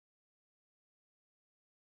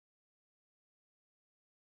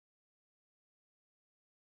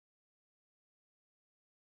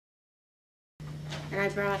And I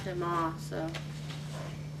brought them all, so,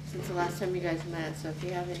 since the last time you guys met, so if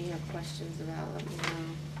you have any questions about it, let me know.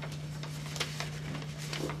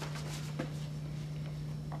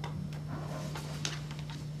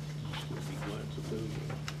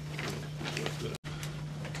 So,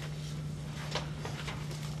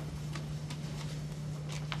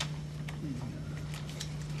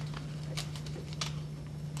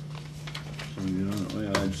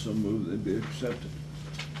 I'd so move they be accepted.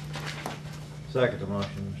 Second the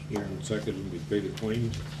motion. Here in second, we pay the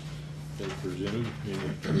claims as presented. Any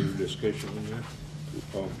further discussion on that?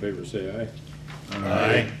 All in favor say aye.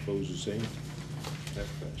 Aye. Opposed the same. That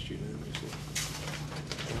passed unanimously.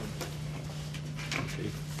 Okay.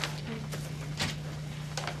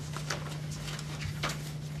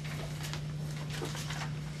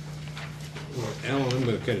 Well, Alan, I'm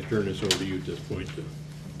gonna kind of turn this over to you at this point.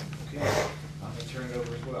 Okay, I'm gonna turn it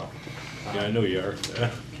over as well. Yeah, I know you are.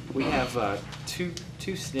 We have two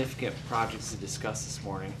significant projects to discuss this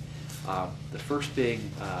morning. The first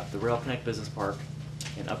being the Rail Connect Business Park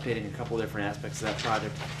and updating a couple different aspects of that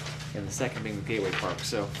project, and the second being the Gateway Park.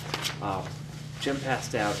 So Jim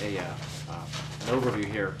passed out an overview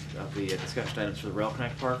here of the discussion items for the Rail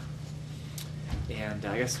Connect Park. And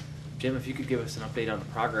I guess, Jim, if you could give us an update on the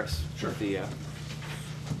progress. Sure. With the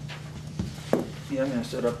Yeah, I'm going to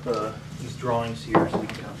set up these drawings here so we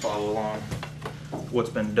can kind of follow along what's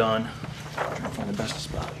been done. I'm trying to find the best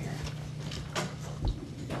spot here.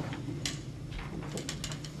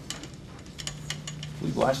 I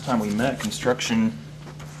believe last time we met, construction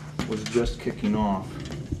was just kicking off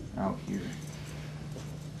out here.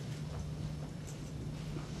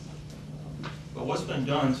 But what's been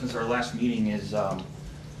done since our last meeting is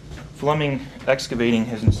Fleming Excavating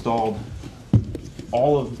has installed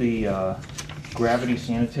all of the gravity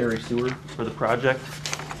sanitary sewer for the project.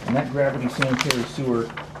 And that gravity sanitary sewer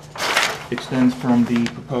extends from the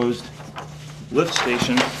proposed lift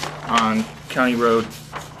station on County Road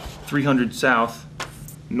 300 South,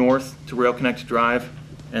 north to Rail Connect Drive,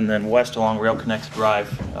 and then west along Rail Connect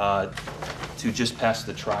Drive to just past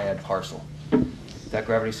the Triad parcel. That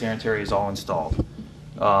gravity sanitary is all installed.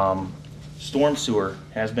 Storm sewer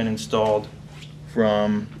has been installed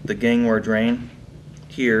from the gangway drain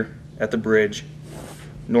here at the bridge,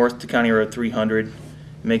 north to County Road 300,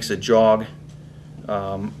 makes a jog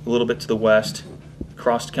a little bit to the west,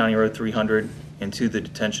 across to County Road 300, and to the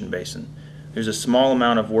detention basin. There's a small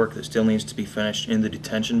amount of work that still needs to be finished in the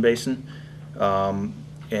detention basin,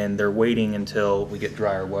 and they're waiting until we get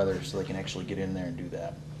drier weather so they can actually get in there and do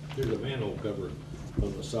that. There's a manhole cover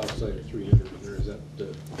on the south side of 300, there is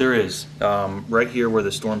that? There is, right here where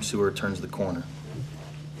the storm sewer turns the corner.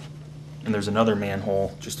 And there's another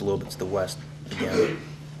manhole just a little bit to the west again.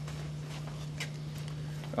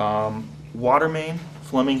 Water main,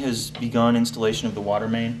 Fleming has begun installation of the water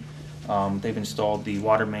main. They've installed the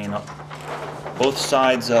water main up both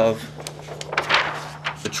sides of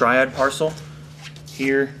the Triad parcel,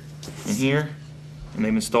 here and here, and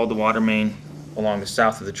they've installed the water main along the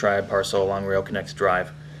south of the Triad parcel along Rail Connect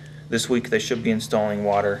Drive. This week they should be installing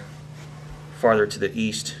water farther to the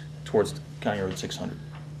east towards County Road 600.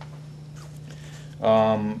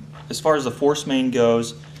 As far as the force main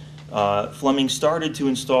goes, Fleming started to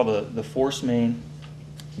install the force main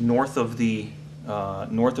north of the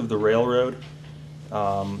railroad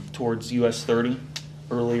towards US 30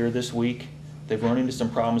 earlier this week. They've run into some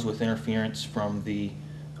problems with interference from the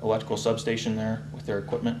electrical substation there with their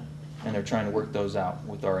equipment, and they're trying to work those out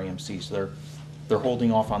with our AMC. So they're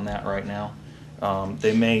holding off on that right now.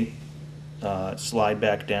 They may slide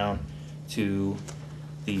back down to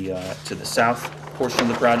the south portion of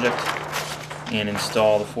the project and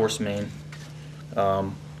install the force main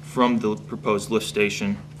from the proposed lift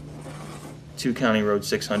station to County Road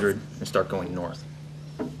 600 and start going north.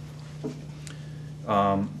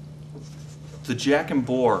 The jack and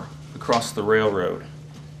bore across the railroad.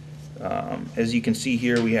 As you can see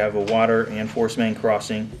here, we have a water and force main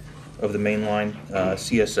crossing of the mainline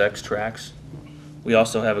CSX tracks. We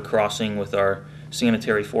also have a crossing with our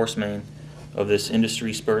sanitary force main of this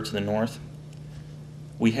industry spur to the north.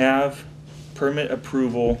 We have permit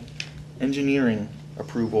approval, engineering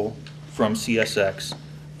approval from CSX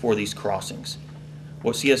for these crossings.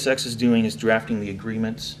 What CSX is doing is drafting the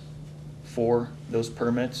agreements for those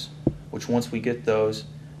permits, which once we get those,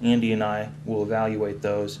 Andy and I will evaluate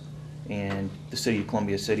those, and the City of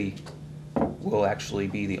Columbia City will actually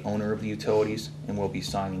be the owner of the utilities and will be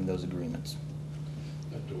signing those agreements.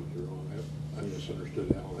 I told you wrong. I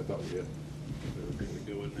misunderstood Alan. I thought we had everything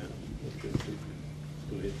to go in that.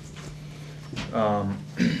 Go ahead.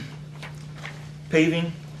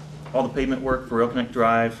 Paving, all the pavement work for Rail Connect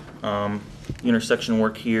Drive intersection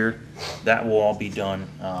work here, that will all be done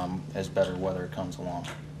as better weather comes along.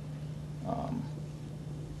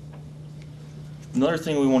 Another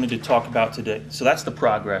thing we wanted to talk about today, so that's the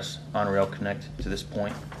progress on Rail Connect to this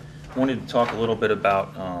point. Wanted to talk a little bit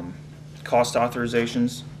about cost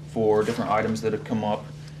authorizations for different items that have come up.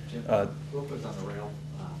 Jim, real quick on the rail,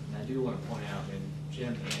 and I do want to point out, and Jim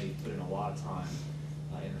and Andy put in a lot of time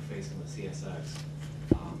interfacing with CSX,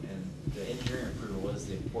 and the engineering approval was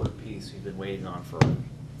the important piece we've been waiting on for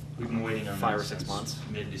We've been waiting on 5 that or 6 since months.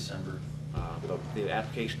 Mid-December. The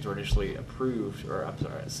applications were initially approved, or I'm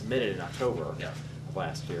sorry, submitted in October Yeah. of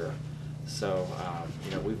last year. So,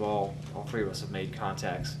 you know, we've all three of us have made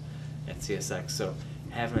contacts at CSX, so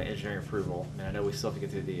having an engineering approval, I mean, I know we still have to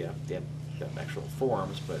get through the actual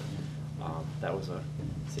forms, but that was a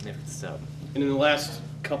significant step. And in the last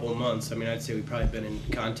couple of months, I mean, I'd say we've probably been in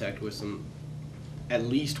contact with them at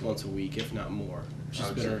least once a week, if not more. It's I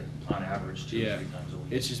just would been say on average 2 or 3 yeah, times a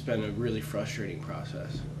week. it's just been a really frustrating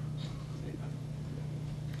process.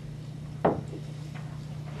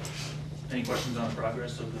 Any questions on the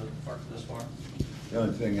progress of the park thus far? The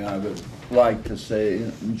only thing I would like to say,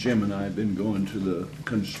 Jim and I have been going to the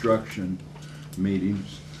construction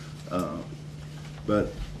meetings,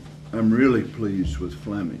 but I'm really pleased with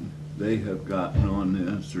Fleming. They have gotten on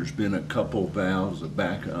this. There's been a couple valves,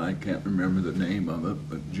 I can't remember the name of it,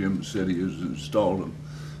 but Jim said he has installed them.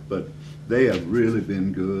 But they have really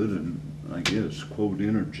been good and I guess, quote,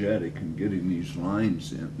 energetic in getting these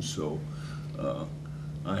lines in. So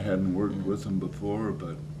I hadn't worked with them before,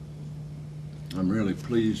 but I'm really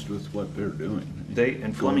pleased with what they're doing.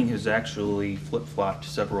 And Fleming has actually flip-flopped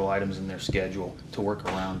several items in their schedule to work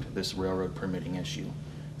around this railroad permitting issue.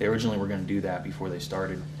 They originally were going to do that before they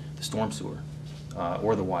started the storm sewer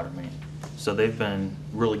or the water main. So they've been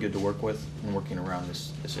really good to work with in working around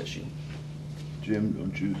this issue. Jim,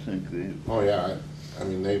 don't you think they? Oh, yeah, I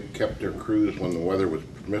mean, they've kept their crews when the weather was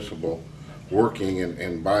permissible, working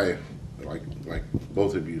and by, like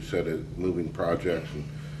both of you said, moving projects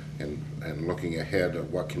and looking ahead at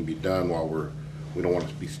what can be done while we don't want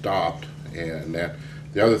to be stopped. And that,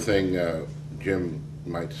 the other thing Jim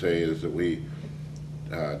might say is that we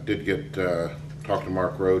did get, talk to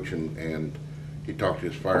Mark Roach and he talked to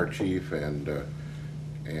his fire chief and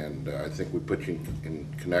I think we put you in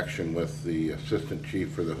connection with the assistant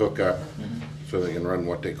chief for the hookup so they can run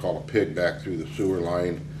what they call a pig back through the sewer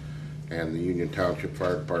line, and the Union Township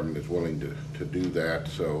Fire Department is willing to do that.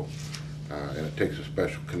 So and it takes a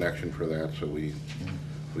special connection for that, so we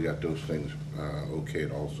got those things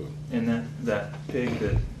okayed also. And that pig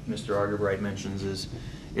that Mr. Argerbright mentions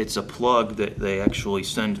it's a plug that they actually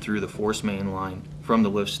send through the force main line from the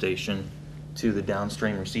lift station to the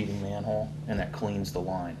downstream receiving manhole, and that cleans the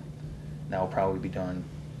line. That will probably be done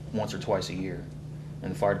once or twice a year,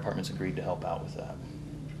 and the fire department's agreed to help out with that.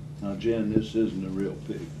 Now, Jen, this isn't a real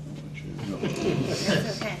pig. I want you to know.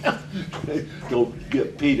 That's okay. Don't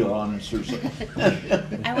get PETA on us or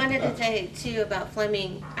something. I wanted to say too about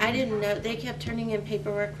Fleming, I didn't know, they kept turning in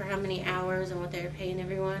paperwork for how many hours and what they were paying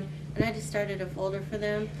everyone, and I just started a folder for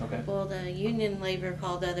them. Okay. Well, the union labor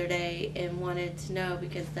called the other day and wanted to know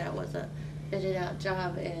because that was a bidded out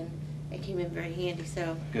job and it came in very handy,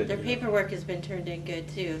 so Good. their paperwork has been turned in good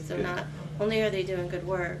too, so Good. not only are they doing good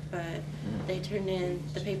work, but they turned in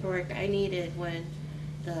the paperwork I needed when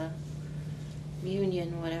the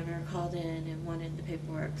union, whatever, called in and wanted the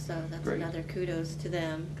paperwork, so that's Great. another kudos to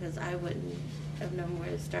them, because I wouldn't have known where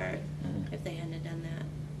to start if they hadn't done that.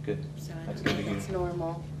 Good. So I That's don't good to think it's hear.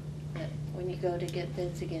 normal, but when you go to get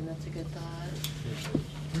bids again, that's a good thought.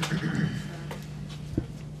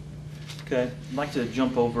 Okay, I'd like to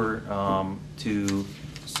jump over to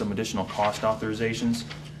some additional cost authorizations.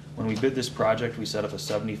 When we bid this project, we set up a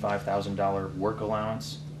 $75,000 work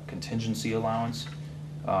allowance, contingency allowance,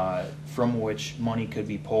 from which money could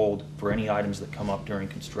be pulled for any items that come up during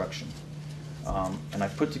construction. And I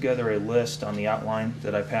put together a list on the outline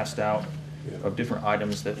that I passed out of different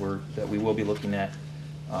items that we will be looking at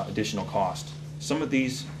additional cost. Some of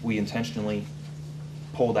these we intentionally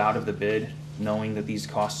pulled out of the bid, knowing that these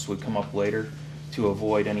costs would come up later to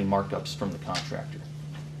avoid any markups from the contractor.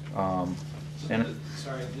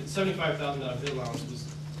 Sorry, the $75,000 bid allowance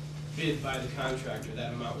was bid by the contractor.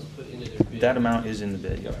 That amount was put into their bid. That amount is in the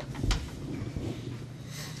bid, yep.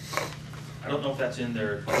 I don't know if that's in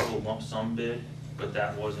their total lump sum bid, but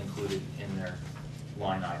that was included in their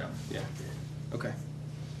line item. Yeah. Okay.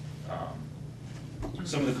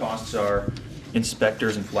 Some of the costs are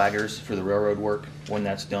inspectors and flaggers for the railroad work when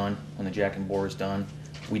that's done, when the jack and bore is done.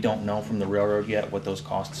 We don't know from the railroad yet what those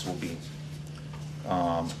costs will be.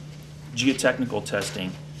 Geotechnical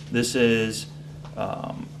testing. This is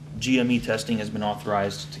GME testing has been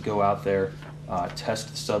authorized to go out there, test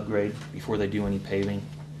the subgrade before they do any paving,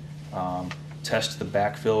 test the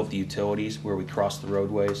backfill of the utilities where we cross the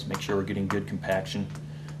roadways, make sure we're getting good compaction,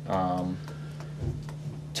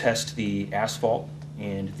 test the asphalt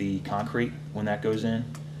and the concrete when that goes in.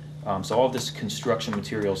 So all of this construction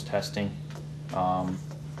materials testing.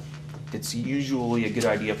 It's usually a good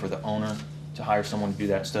idea for the owner to hire someone to do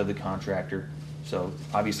that instead of the contractor. So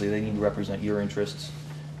obviously they need to represent your interests.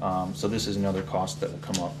 So this is another cost that will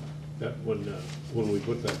come up. That when we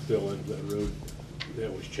put that fill into that road,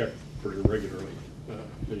 that was checked pretty regularly,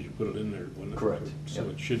 as you put it in there, wasn't it? Correct. So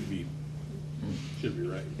Yep. it should be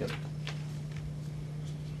right.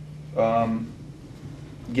 Yep.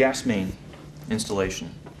 Gas main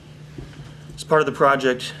installation. As part of the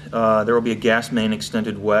project, there will be a gas main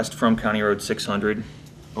extended west from County Road 600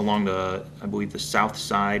 along the, I believe, the south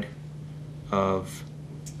side of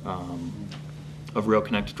Rail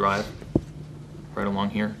Connect Drive, right along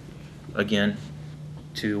here. Again,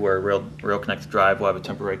 to where Rail Connect Drive will have a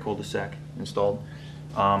temporary cul-de-sac installed.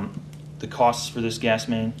 The costs for this gas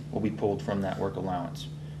main will be pulled from that work allowance.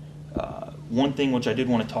 One thing which I did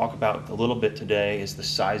want to talk about a little bit today is the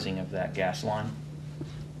sizing of that gas line.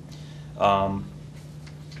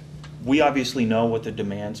 We obviously know what the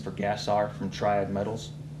demands for gas are from Triad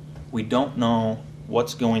Metals. We don't know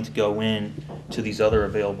what's going to go in to these other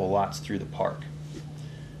available lots through the park.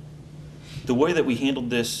 The way that we handled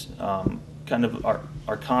this, kind of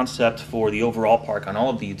our concept for the overall park on all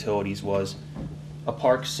of the utilities was a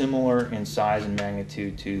park similar in size and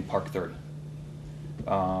magnitude to Park 30.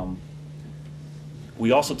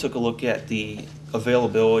 We also took a look at the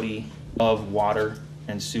availability of water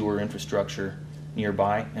and sewer infrastructure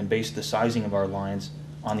nearby and based the sizing of our lines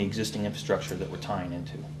on the existing infrastructure that we're tying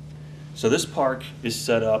into. So this park is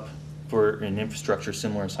set up for an infrastructure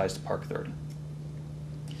similar in size to Park 30.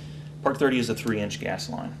 Park 30 is a 3-inch gas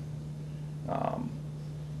line.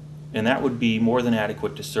 And that would be more than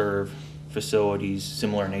adequate to serve facilities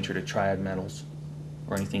similar in nature to Triad Metals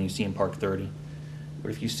or anything you see in Park 30. But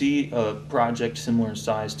if you see a project similar in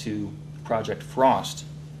size to Project Frost,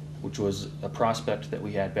 which was a prospect that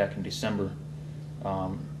we had back in December,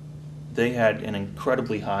 they had an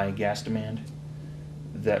incredibly high gas demand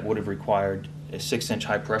that would have required a 6-inch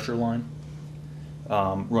high pressure line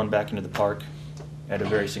run back into the park at a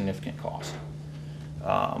very significant cost.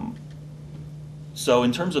 So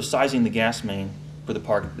in terms of sizing the gas main for the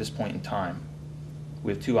park at this point in time,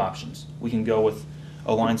 we have two options. We can go with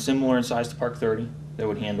a line similar in size to Park 30 that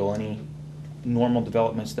would handle any normal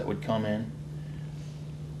developments that would come in.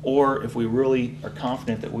 Or if we really are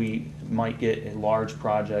confident that we might get a large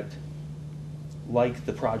project like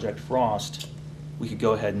the Project Frost, we could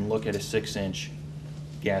go ahead and look at a 6-inch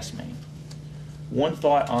gas main. One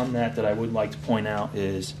thought on that I would like to point out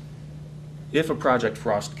is if a Project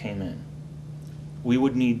Frost came in, we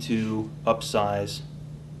would need to upsize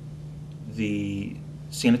the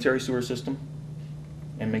sanitary sewer system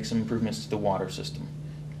and make some improvements to the water system.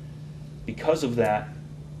 Because of that,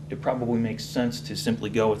 it probably makes sense to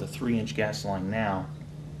simply go with a 3-inch gas line now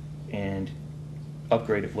and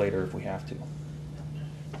upgrade it later if we have to.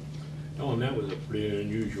 Oh, and that was a pretty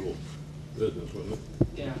unusual business, wasn't it?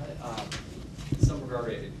 Yeah, in some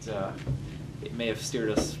regard, it may have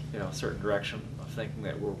steered us, a certain direction of thinking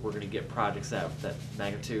that we're going to get projects that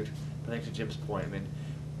magnitude. But I think to Jim's point, I mean,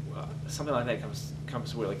 something like that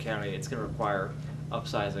comes to Whitley County, it's going to require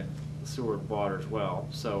upsizing the sewer and water as well.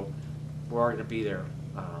 So we're already going to be there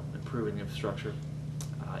improving the infrastructure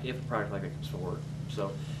if a project like that comes forward.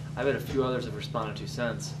 So I've had a few others have responded to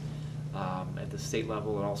since at the state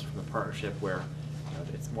level and also from the partnership where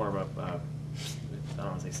it's more of a I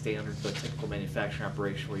don't want to say standard, but typical manufacturing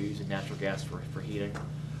operation where you're using natural gas for heating,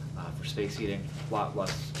 for space heating, a lot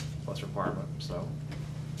less requirement. So,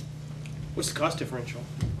 What's the cost differential?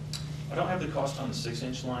 I don't have the cost on the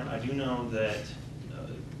 6-inch line. I do know that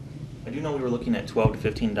we were looking at $12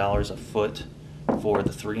 to $15 a foot for the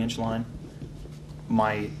 3-inch line.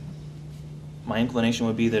 My inclination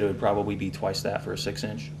would be that it would probably be twice that for a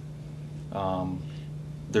 6-inch.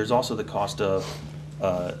 There's also the cost of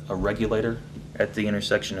a regulator at the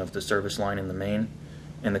intersection of the service line and the main,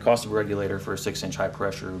 and the cost of a regulator for a 6-inch high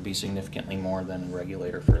pressure would be significantly more than a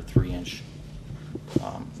regulator for a 3-inch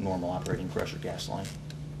normal operating pressure gas line.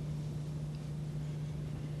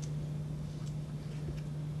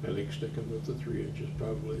 I think sticking with the 3-inch is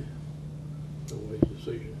probably the wise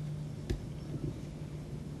decision.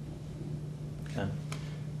 Okay.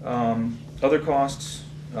 Other costs.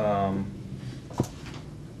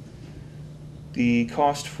 The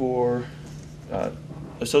cost for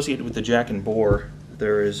associated with the jack and bore,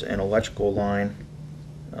 there is an electrical line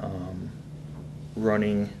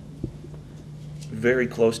running very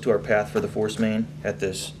close to our path for the force main at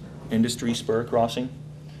this industry spur crossing.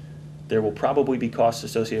 There will probably be costs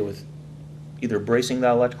associated with either bracing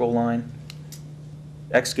that electrical line,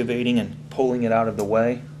 excavating and pulling it out of the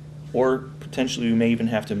way, or potentially we may even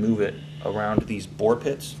have to move it around these bore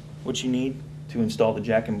pits, which you need to install the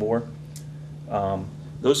jack and bore.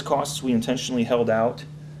 Those costs we intentionally held out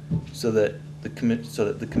so that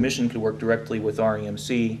the commission could work directly with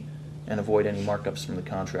REMC and avoid any markups from the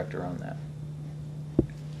contractor on that.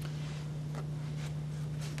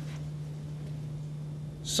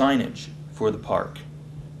 Signage for the park.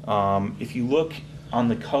 If you look on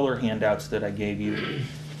the color handouts that I gave you,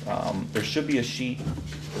 there should be a sheet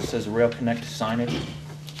that says Rail Connect signage.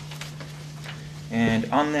 And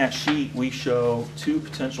on that sheet, we show two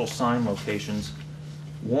potential sign locations.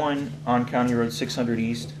 One on County Road 600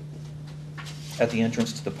 East at the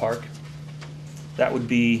entrance to the park. That would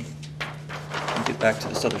be, let me get back to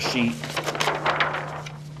this other sheet.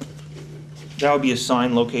 That would be a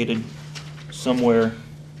sign located somewhere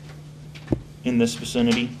in this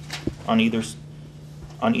vicinity on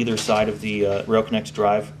either side of the Rail Connect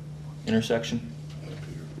Drive intersection.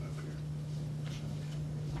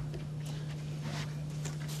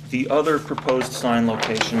 The other proposed sign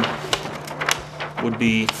location would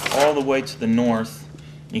be all the way to the north.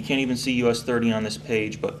 You can't even see US 30 on this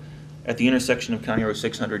page, but at the intersection of County Road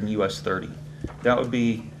 600 and US 30. That would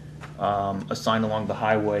be a sign along the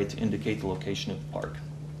highway to indicate the location of the park.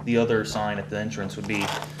 The other sign at the entrance would be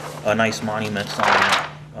a nice monument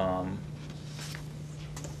sign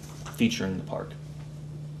featuring the park.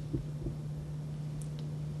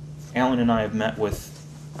 Alan and I have met with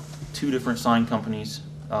two different sign companies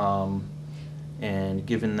and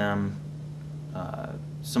given them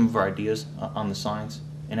some of our ideas on the signs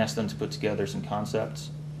and asked them to put together some concepts,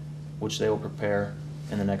 which they will prepare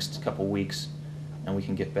in the next couple weeks, and we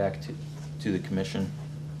can get back to the commission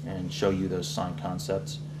and show you those sign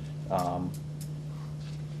concepts.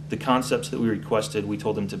 The concepts that we requested, we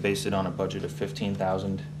told them to base it on a budget of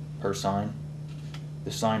 $15,000 per sign.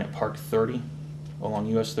 The sign at Park 30 along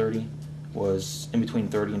US 30 was in between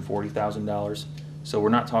 $30,000 and $40,000. So we're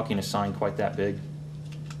not talking a sign quite that big,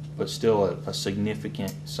 but still a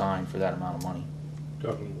significant sign for that amount of money.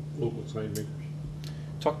 Talking local sign makers.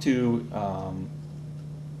 Talked to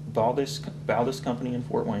Baldus Company in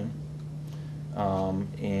Fort Wayne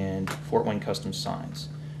and Fort Wayne Custom Signs.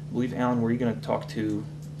 I believe, Alan, were you going to talk to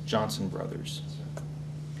Johnson Brothers?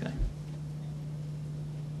 Okay.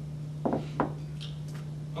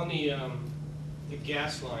 On the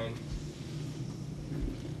gas line,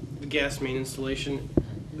 the gas main installation,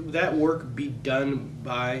 would that work be done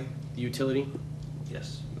by the utility?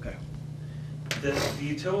 Yes. Okay. The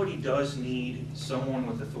utility does need someone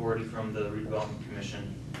with authority from the Redevelopment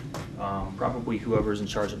Commission, probably whoever's in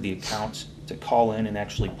charge of the accounts, to call in and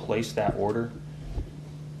actually place that order.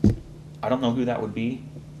 I don't know who that would be,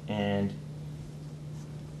 and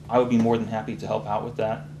I would be more than happy to help out with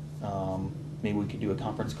that. Maybe we could do a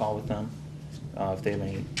conference call with them if they have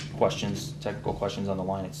any questions, technical questions on the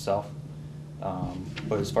line itself.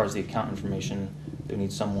 But as far as the account information, they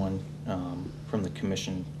need someone from the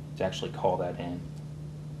commission to actually call that in,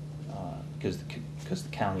 because the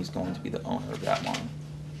county is going to be the owner of that line.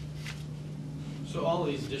 So all of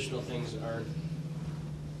these additional things are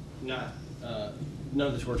not, none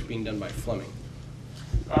of this work's being done by Fleming?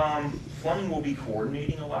 Fleming will be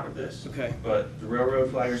coordinating a lot of this. Okay. But the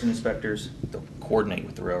railroad flaggers and inspectors, they'll coordinate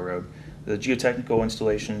with the railroad. The geotechnical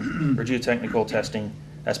installation, or geotechnical testing,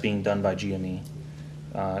 that's being done by GME.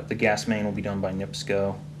 The gas main will be done by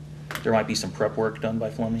NIPSCO. There might be some prep work done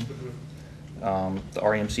by Fleming. The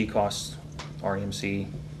REMC costs, REMC.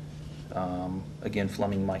 Again,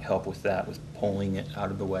 Fleming might help with that, with pulling it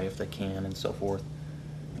out of the way if they can and so forth.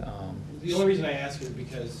 The only reason I ask is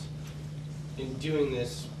because in doing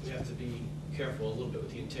this, we have to be careful a little bit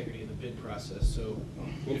with the integrity of the bid process. So, I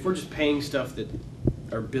mean, if we're just paying stuff that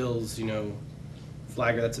are bills, you know,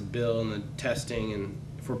 flagger, that's a bill, and the testing, and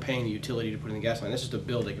if we're paying the utility to put in the gas line, that's just a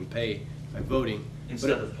bill they can pay by voting.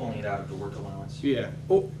 Instead of pulling it out of the work allowance. Yeah,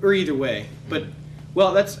 or either way. But,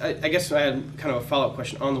 well, that's, I guess I had kind of a follow-up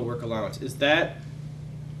question on the work allowance. Is that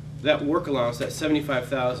work allowance, that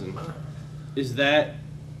 $75,000, is that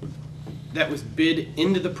was bid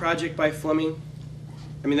into the project by Fleming?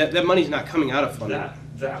 I mean, that money's not coming out of Fleming.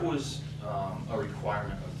 That was a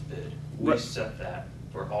requirement of the bid. We set that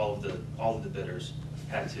for all of the bidders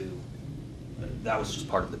had to. That was just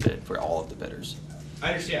part of the bid for all of the bidders.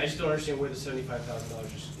 I understand. I just don't understand where the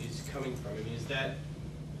 $75,000 is coming from. I mean, is that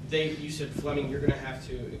you said Fleming, you're going to have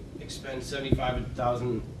to expend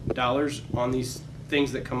 $75,000 on these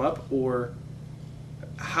things that come up, or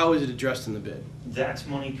how is it addressed in the bid? That's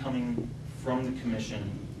money coming from the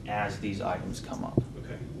commission as these items come up.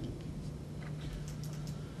 Okay.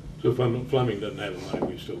 So if Fleming doesn't have the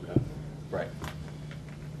money, we still got it. Right.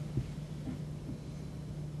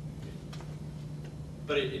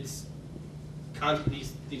 But it's,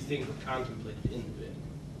 these things were contemplated in the bid.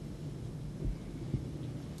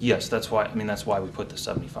 Yes, that's why, I mean, that's why we put the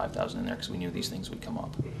 75,000 in there, because we knew these things would come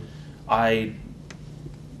up. Mm-hmm.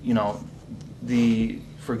 You know,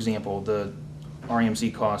 for example, the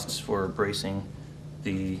REMC costs for bracing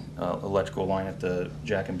the electrical line at the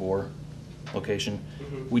Jack and Boar location,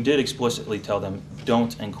 we did explicitly tell them,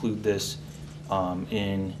 don't include this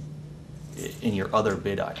in your other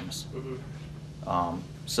bid items.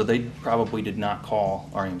 So they probably did not call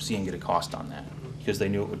REMC and get a cost on that, because they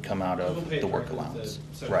knew it would come out of the work allowance.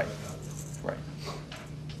 Right, right.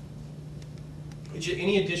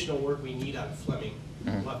 Any additional work we need out of Fleming,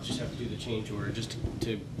 we'll just have to do the change order, just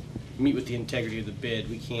to meet with the integrity of the bid.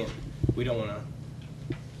 We don't want to,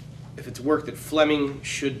 if it's work that Fleming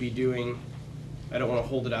should be doing, I don't want to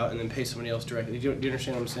hold it out and then pay somebody else directly. Do you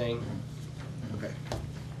understand what I'm saying? Okay.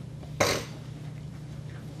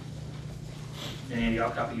 And Andy,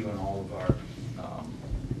 I'll copy you on all of our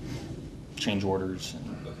change orders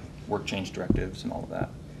and work change directives and all of that.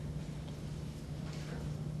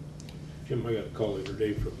 Jim, I got a call the other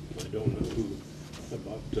day from, I don't know who,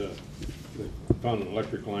 about, they found an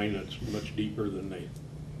electric line that's much deeper than they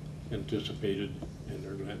anticipated, and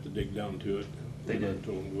they're gonna have to dig down to it. They did. I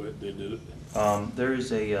told them what, they did it. There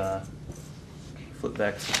is a, flip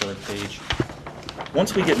back to this other page.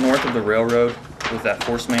 Once we get north of the railroad with that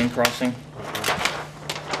force main crossing,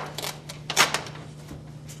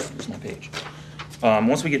 here's my page.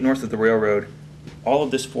 Once we get north of the railroad, all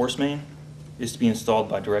of this force main is to be installed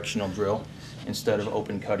by directional drill instead of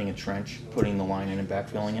open cutting a trench, putting the line in and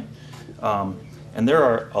backfilling it. And there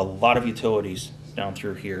are a lot of utilities down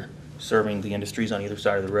through here serving the industries on either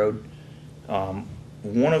side of the road.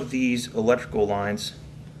 One of these electrical lines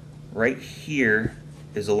right here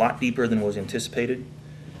is a lot deeper than was anticipated.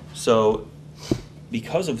 So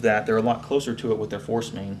because of that, they're a lot closer to it with their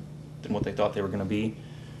force main than what they thought they were going to be.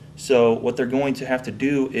 So what they're going to have to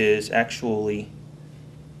do is actually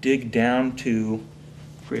dig down to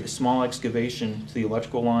create a small excavation to the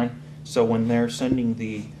electrical line. So when they're sending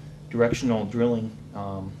the directional drilling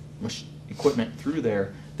equipment through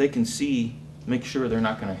there, they can see, make sure they're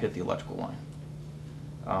not going to hit the electrical line.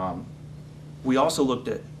 We also looked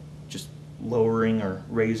at just lowering or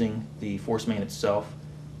raising the force main itself.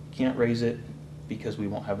 Can't raise it because we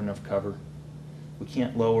won't have enough cover. We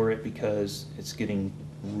can't lower it because it's getting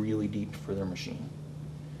really deep for their machine.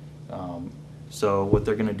 So what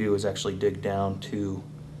they're going to do is actually dig down to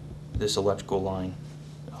this electrical line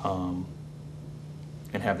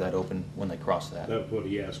and have that open when they cross that. That's what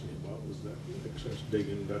he asked me about, was that excess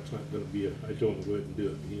digging. That's not gonna be I told him to go ahead and do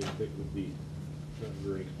it. He didn't think it would be a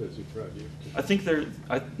very expensive project. I think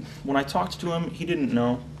when I talked to him, he didn't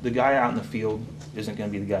know. The guy out in the field isn't going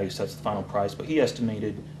to be the guy who sets the final price, but he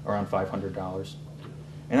estimated around $500.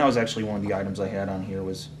 And that was actually one of the items I had on here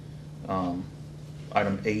was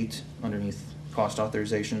item 8 underneath cost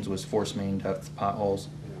authorizations was force main depth potholes.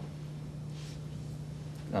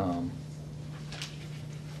 I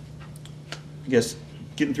guess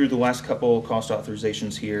getting through the last couple cost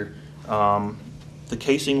authorizations here, the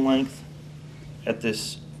casing length at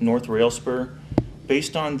this north rail spur,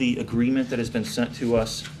 based on the agreement that has been sent to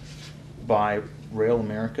us by Rail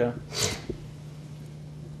America,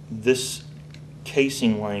 this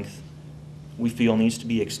casing length we feel needs to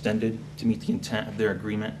be extended to meet the intent of their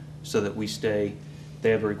agreement so that they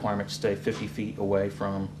have a requirement to stay 50 feet away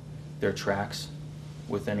from their tracks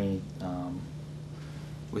with any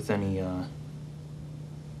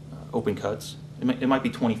open cuts. It might be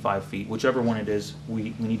 25 feet, whichever one it is.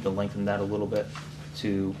 We need to lengthen that a little bit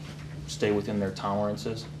to stay within their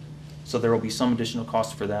tolerances. So there will be some additional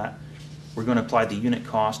cost for that. We're going to apply the unit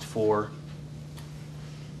cost for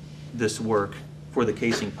this work for the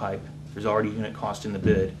casing pipe. There's already unit cost in the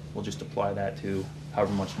bid. We'll just apply that to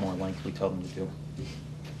however much more length we tell them to do.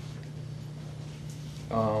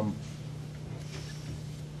 A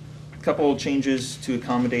couple of changes to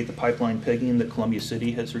accommodate the pipeline pigging that Columbia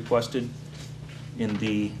City has requested in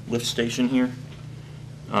the lift station here.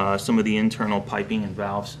 Some of the internal piping and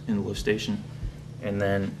valves in the lift station. And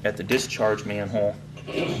then at the discharge manhole,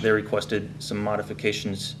 they requested some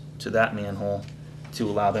modifications to that manhole to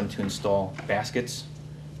allow them to install baskets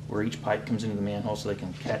where each pipe comes into the manhole so they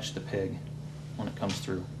can catch the pig when it comes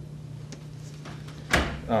through.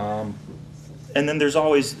 And then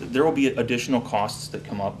there will be additional costs that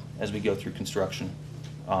come up as we go through construction,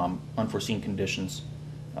 unforeseen conditions.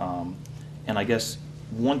 And I guess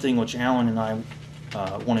one thing which Alan and I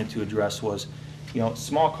wanted to address was,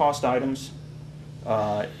 small cost items,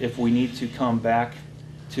 if we need to come back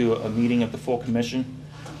to a meeting of the full commission,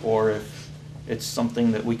 or if it's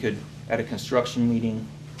something that we could, at a construction meeting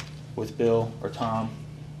with Bill or Tom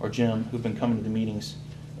or Jim, who've been coming to the meetings,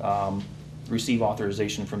 receive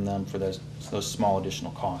authorization from them for those small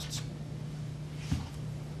additional costs.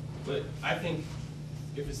 But I think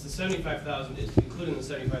if it's the 75,000, it's including the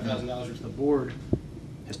 $75,000 which the board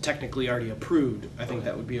has technically already approved, I think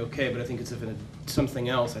that would be okay, but I think it's if it's something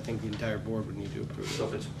else, I think the entire board would need to approve So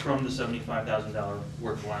if it. it's from the $75,000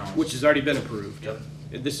 work allowance. Which has already been approved. Yep.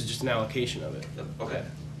 This is just an allocation of it. Yep, okay,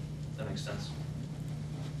 that makes sense.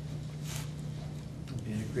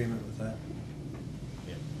 Be in agreement with that?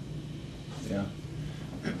 Yeah.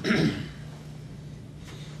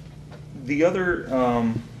 The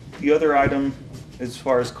other item as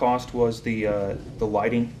far as cost was the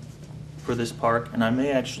lighting for this park, and I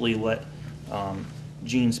may actually let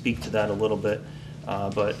Gene speak to that a little bit.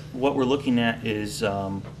 But what we're looking at is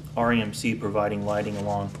REMC providing lighting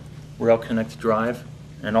along Rail Connect Drive,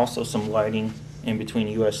 and also some lighting in between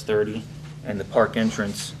US 30 and the park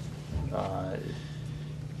entrance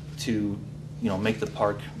to make the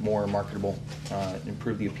park more marketable,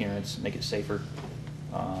 improve the appearance, make it safer.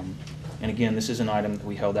 And again, this is an item that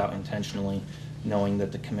we held out intentionally, knowing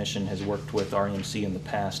that the commission has worked with REMC in the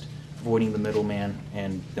past, avoiding the middleman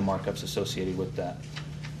and the markups associated with that.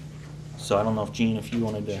 So I don't know if Gene, if you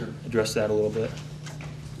wanted to address that a little bit.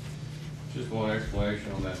 Just one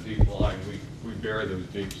explanation on that deep line. We bury those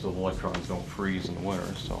deep so the electrons don't freeze in the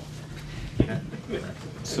winter, so.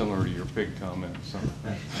 Similar to your pig comment, so.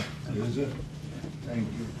 Is it? Thank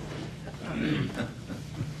you.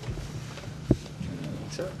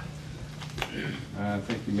 Sir? I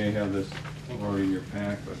think you may have this already in your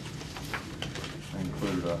pack, but I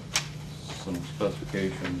included some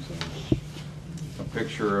specifications and a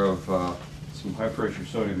picture of some high-pressure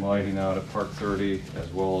sodium lighting out at Park 30, as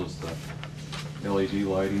well as the LED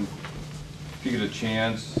lighting. If you get a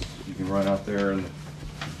chance, you can run out there in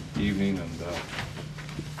the evening and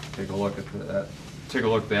take a look at that. Take a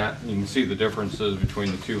look at that. You can see the differences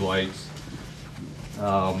between the two lights.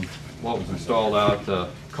 What was installed out the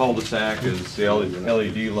cul-de-sac is the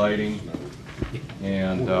LED lighting,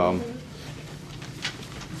 and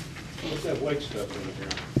What's that white stuff in the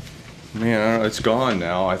ground? man, I don't know, it's gone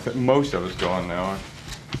now. I think most of it's gone now.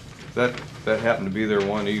 That happened to be there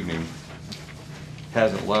one evening.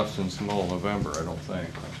 Hasn't left since the middle of November, I don't think.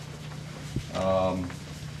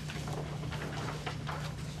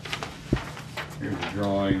 Here's a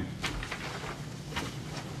drawing.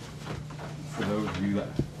 For those of you that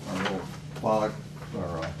are a little product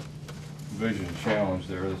or vision challenge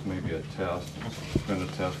there, this may be a test. It's been a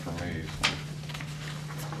test for me.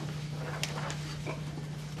 So.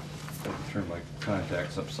 I have to turn my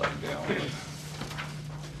contacts upside down.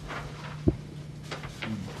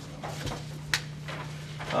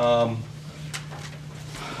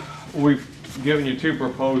 We've given you two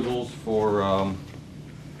proposals for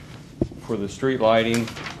the street lighting.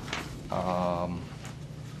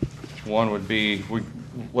 One would be,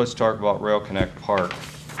 let's talk about Rail Connect Park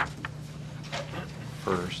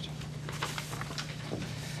first.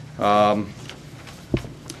 The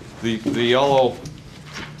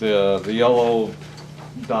yellow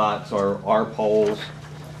dots are our poles.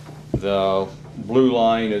 The blue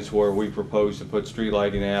line is where we propose to put street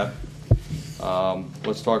lighting at.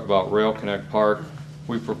 Let's talk about Rail Connect Park.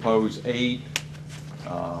 We propose 8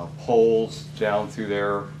 poles down through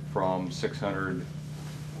there from 600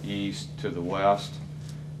 east to the west,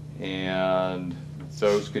 and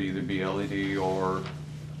those could either be LED or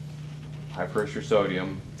high pressure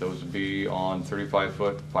sodium. Those would be on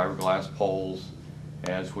 35-foot fiberglass poles,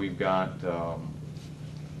 as we've got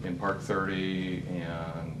in Park 30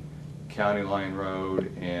 and County Line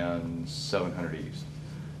Road and 700 East.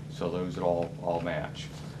 So those would all match.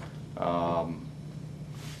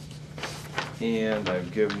 And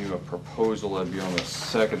I've given you a proposal that'd be on the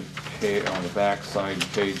second page, on the back side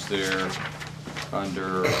page there,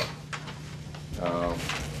 under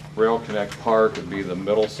Rail Connect Park would be the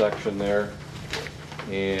middle section there.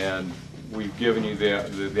 And we've given you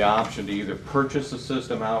the option to either purchase the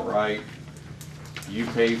system outright, you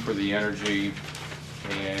pay for the energy,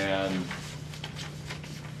 and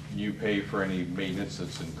you pay for any maintenance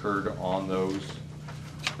that's incurred on those.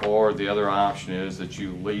 Or the other option is that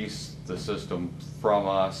you lease the system from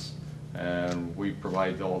us and we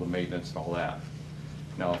provide all the maintenance and all that.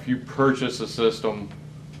 Now, if you purchase the system,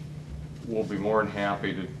 we'll be more than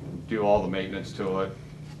happy to do all the maintenance to it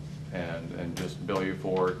and just bill you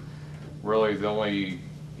for it. Really, the only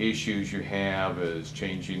issues you have is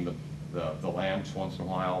changing the lamps once in a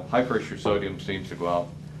while. High pressure sodium seems to go out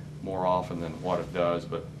more often than what it does,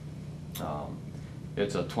 but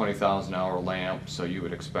it's a 20,000 hour lamp, so you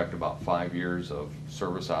would expect about 5 years of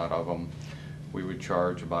service out of them. We would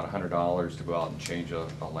charge about $100 to go out and change a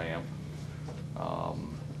lamp.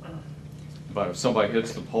 But if somebody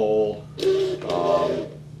hits the pole,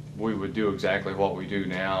 we would do exactly what we do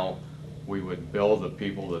now. We would bill the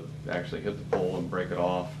people that actually hit the pole and break it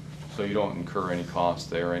off, so you don't incur any cost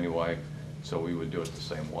there anyway. So we would do it the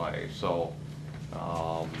same way. So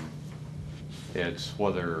it's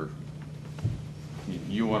whether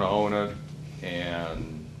you want to own it,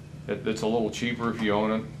 and it's a little cheaper if you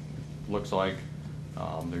own it, looks like.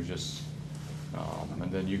 There's just,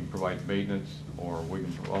 and then you can provide maintenance, or we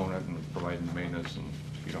can own it and provide the maintenance, and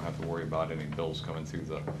you don't have to worry about any bills coming through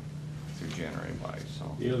generating lights.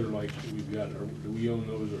 So The other lights that we've got, do we own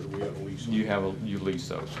those, or do we have a lease? you lease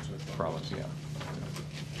those from us, yeah.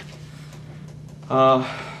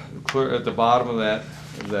 Clear at the bottom of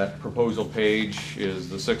that proposal page is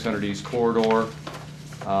the 600 East corridor.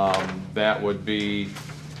 That would be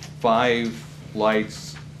 5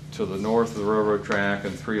 lights to the north of the railroad track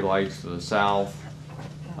and 3 lights to the south.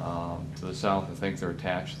 To the south, I think they're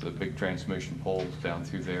attached to the big transmission poles down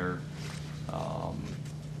through there.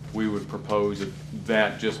 We would propose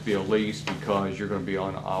that just be a lease, because you're going to be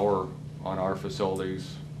on our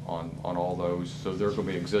facilities on all those. So they're going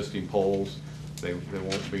to be existing poles. They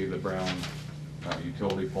won't be the brown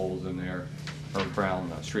utility poles in there, or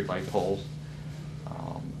brown streetlight poles.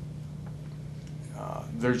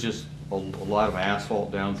 There's just a lot of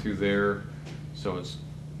asphalt down through there, so it's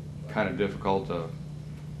kind of difficult to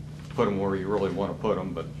put them where you really want to put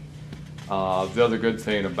them. But the other good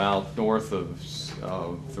thing about north of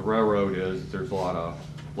the railroad is there's a lot of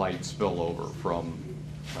light spillover from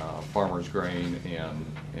Farmers Grain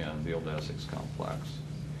and the old Essex complex.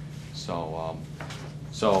 So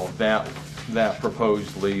that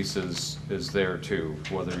proposed lease is there too.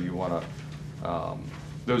 Whether you want to,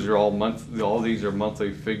 those are all these are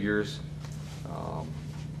monthly figures.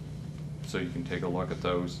 So you can take a look at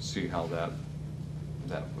those and see how that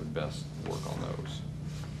would best work on those.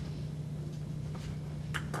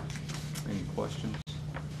 Any questions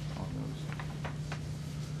on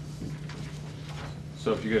those?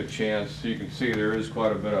 So if you get a chance, you can see there is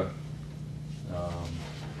quite a bit of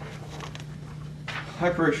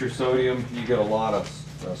high pressure sodium. You get a lot of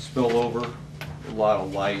spillover, a lot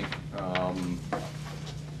of light.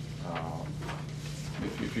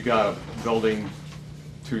 If you got a building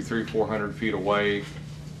 200, 300, 400 feet away,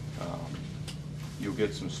 you'll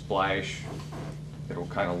get some splash. It'll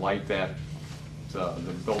kind of light the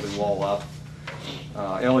building wall up.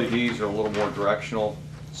 LEDs are a little more directional,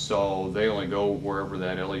 so they only go wherever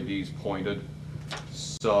that LED is pointed.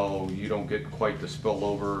 So you don't get quite the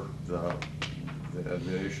spillover, the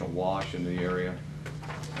additional wash in the area.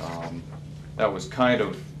 That was kind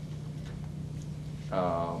of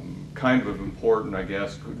important, I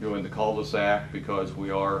guess, doing the cul-de-sac, because we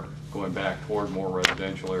are going back toward more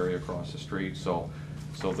residential area across the street. So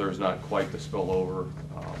there's not quite the spillover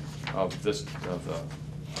of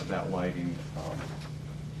that lighting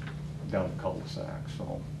down the cul-de-sac.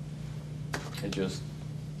 So it just,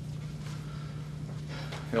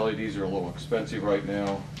 LEDs are a little expensive right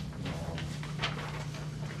now.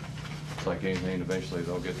 It's like anything, eventually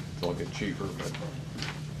they'll get cheaper, but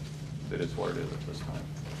it is what it is at this time.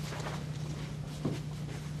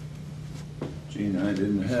 Gene, I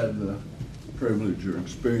didn't have the privilege or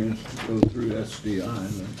experience to go through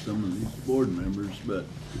SDI like some of these board members, but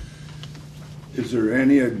is there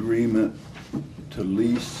any agreement to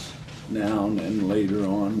lease now and then later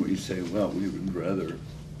on we say, well, we would rather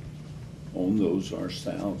own those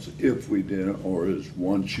ourselves if we did, or is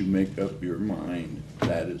once you make up your mind,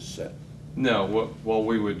 that is set? No, what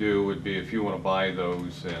we would do would be, if you want to buy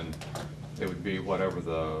those, and it would be whatever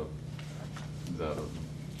the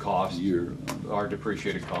cost, our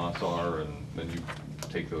depreciated costs are, and then you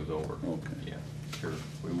take those over. Okay. Yeah, sure.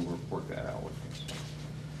 We will work that out with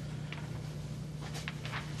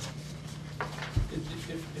you.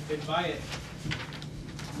 If they buy it,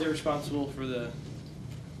 they're responsible for the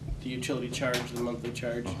utility charge, the monthly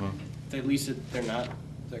charge. If they lease it, they're not.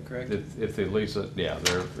 Is that correct? If they lease it, yeah,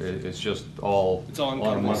 it's just all on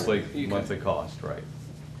a monthly cost, right?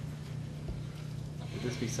 Would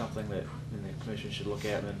this be something that the commission should look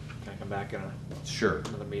at and then kind of come back in Sure.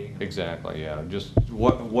 another meeting? Exactly, yeah. Just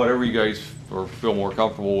whatever you guys feel more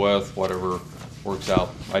comfortable with, whatever works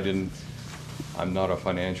out. I'm not a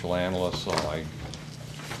financial analyst, so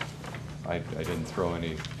I didn't throw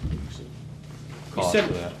any cost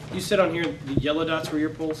of that. You said on here the yellow dots were your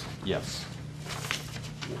poles? Yes.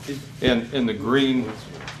 Is- And in the green,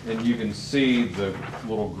 and you can see the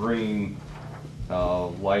little green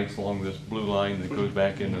lights along this blue line that goes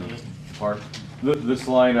back into the park. This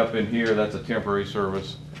line up in here, that's a temporary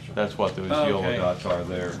service. That's what those Oh, yellow okay. dots are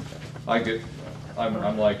there.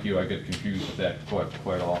 I'm like you, I get confused with that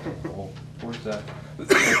quite often. Oh, where's that?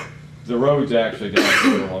 The road's actually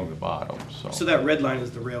down here along the bottom, So that red line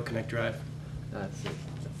is the Rail Connect Drive? That's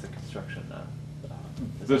the construction,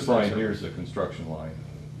 This line here is the construction line,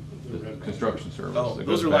 the construction service. Oh, that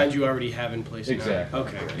those goes are back- lines you already have in place now? Exactly.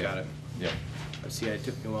 Okay, got it. Yeah. I see, it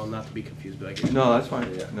took me a while not to be confused, but I get it. No, that's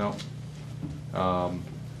fine, no.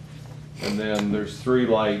 And then there's 3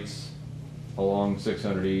 lights along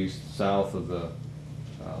 600 East, south of the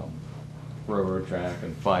railroad track,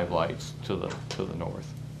 and 5 lights to the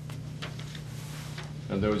north.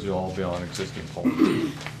 And those will all be on existing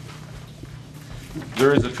poles.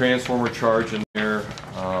 There is a transformer charge in there,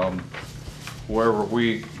 wherever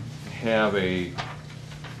we have a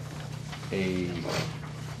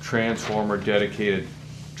transformer dedicated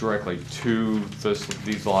directly to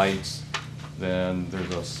these lights, then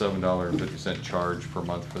there's a $7.50 charge per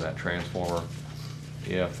month for that transformer.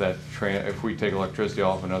 If we take electricity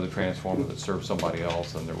off another transformer that serves somebody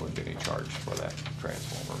else, then there wouldn't be any charge for that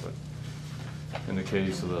transformer. But in the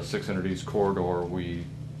case of the 600 East corridor, we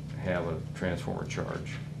have a transformer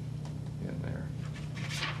charge in there.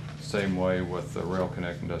 Same way with the Rail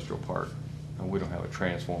Connect Industrial Park. And we don't have a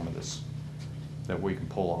transformer that we can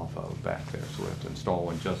pull off of back there, so we have to install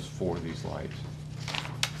one just for these lights.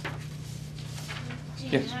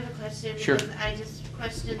 Gene, Yes. I have a question. Sure. Because I just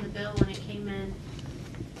questioned the bill when it came in.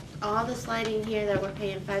 All this lighting here that we're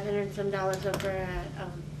paying $500 and some over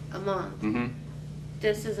a month. Mm-hmm.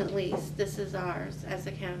 This isn't leased, this is ours as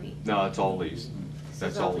a county. No, it's all leased. This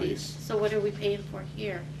That's is all leased. So what are we paying for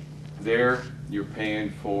here? There, you're paying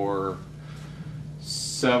for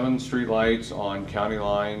 7 streetlights on County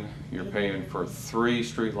Line. You're paying for 3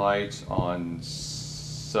 streetlights on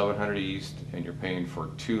 700 East, and you're paying for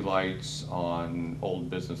 2 lights on Old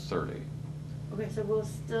Business 30. Okay, so we'll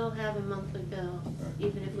still have a monthly bill,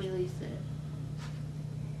 even if we lease it.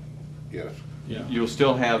 Yes. You'll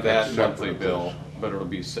still have that That's monthly separate. bill, but it'll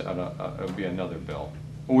be another bill.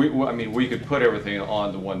 I mean, we could put everything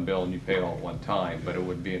on the one bill and you pay it all at one time, but it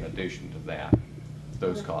would be in addition to that,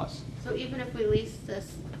 those costs. So even if we lease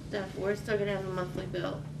this stuff, we're still gonna have a monthly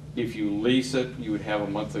bill? If you lease it, you would have a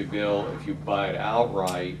monthly bill. If you buy it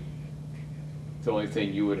outright, the only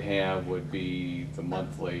thing you would have would be the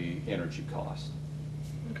monthly energy cost.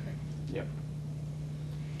 Okay. Yep.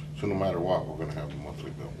 So no matter what, we're gonna have a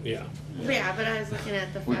monthly bill. Yeah. Yeah, but I was looking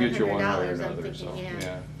at the We'll get you one way or $500, I'm another, so, thinking,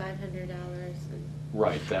 yeah. $500 and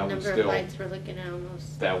Right, the that would number of still, lights we're looking at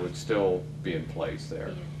almost, that would still be in place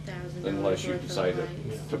there, $1,000 unless you worth of decide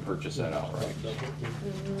lights. to purchase that outright.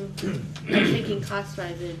 Mhm. I'm thinking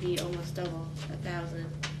cost-wise, it'd be almost double, 1,000,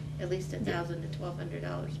 at least $1,000 to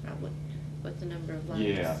 $1,200 probably, with the number of lights.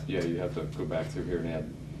 Yeah, you have to go back through here and add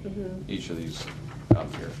Mhm. each of these up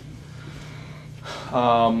here.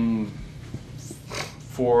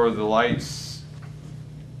 For the lights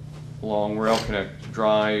along Rail Connect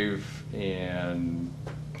Drive and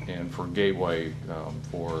for Gateway,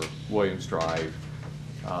 for Williams Drive,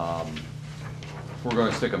 we're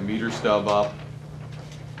gonna stick a meter stub up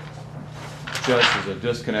just as a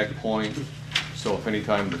disconnect point. So if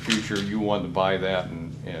anytime in the future you wanted to buy that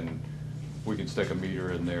and we can stick a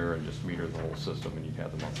meter in there and just meter the whole system and you'd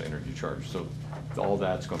have the monthly energy charge. So all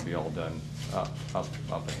that's gonna be all done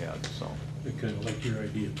up ahead, so. I kind of like your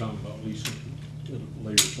idea, Tom, about leasing at a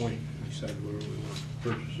later point, decide whether we want to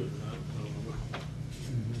purchase it or not. I don't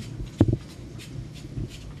know.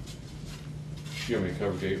 You want me to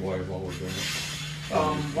cover Gateway while we're doing it?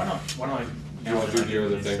 Why don't I? You want to do the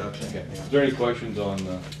other thing? Stuff, Okay. yeah. Is there any questions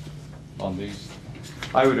on these?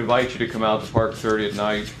 I would invite you to come out to Park 30 at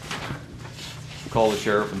night, call the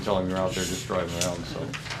sheriff and tell him you're out there just driving around,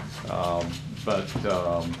 so.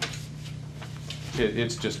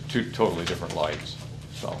 It's just 2 totally different lights,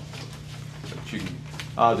 so. But you can,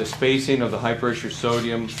 the spacing of the high-pressure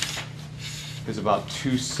sodium is about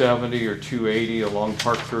 270 or 280 along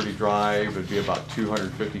Park 30 Drive. It'd be about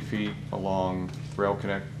 250 feet along Rail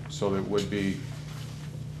Connect, so it would be,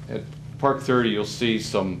 at Park 30, you'll see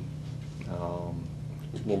some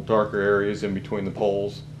little darker areas in between the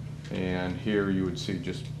poles, and here you would see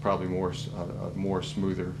just probably more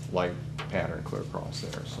smoother light pattern clear across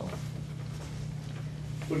there, so.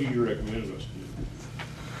 What do you recommend us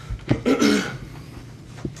do?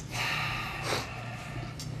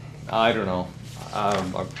 I don't know.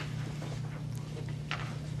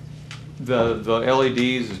 The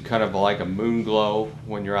LEDs is kind of like a moon glow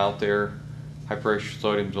when you're out there. High pressure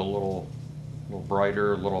sodium's a little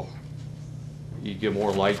brighter, you get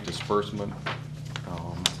more light disbursement.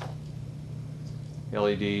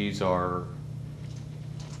 LEDs are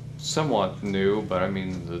somewhat new, but I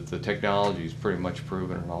mean the technology is pretty much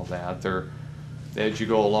proven and all that. As you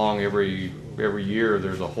go along, every year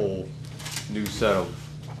there's a whole new set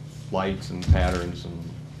of lights and patterns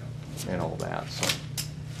and all that. So.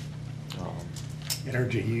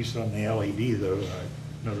 Energy use on the LED though,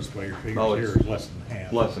 I noticed by your figures Oh, here, is less than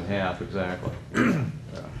half. Less than half, exactly.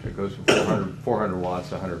 It goes from 400 watts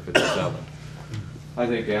to 157. I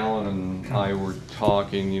think Alan and I were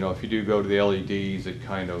talking, if you do go to the LEDs, it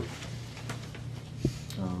kind of,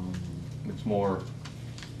 it's more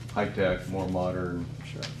high-tech, more modern.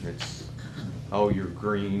 Sure. It's, you're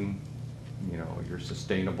green, you're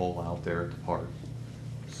sustainable out there at the park.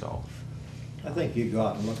 So. I think you go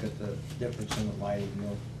out and look at the difference in the lighting,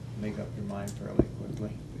 you'll make up your mind fairly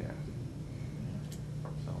quickly. Yeah.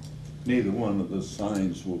 So. Neither one of the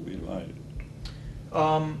signs will be lighted.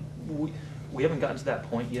 We haven't gotten to that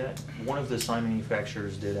point yet. One of the sign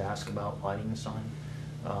manufacturers did ask about lighting the sign.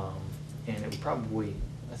 And it would probably,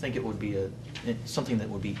 I think it would be something that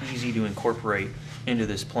would be easy to incorporate into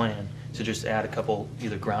this plan, to just add a couple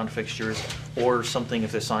either ground fixtures or something.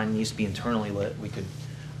 If the sign needs to be internally lit, we could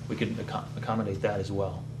accommodate that as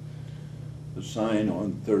well. The sign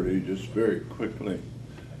on 30, just very quickly,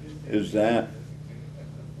 is that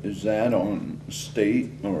on state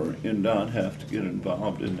or NDOT have to get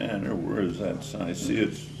involved in that, or where is that sign? I see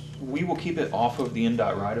it's. We will keep it off of the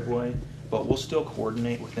NDOT right-of-way, but we'll still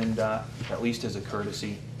coordinate with NDOT, at least as a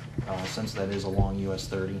courtesy, since that is along US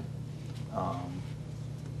 30.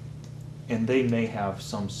 And they may have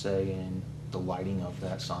some say in the lighting of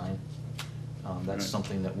that sign. That's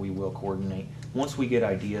something that we will coordinate. Once we get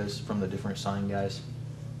ideas from the different sign guys,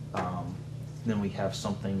 then we have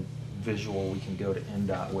something visual we can go to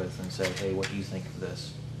NDOT with and say, hey, what do you think of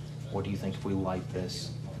this? What do you think if we light this?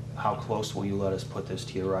 How close will you let us put this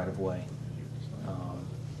to your right of way?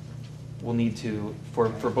 We'll need to, for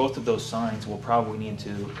both of those signs, we'll probably need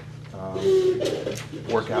to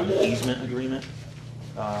work out an easement agreement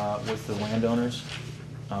with the landowners,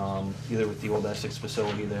 either with the old Essex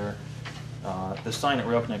facility there. The sign at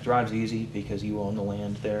Rail Connect Drive is easy because you own the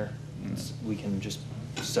land there. We can just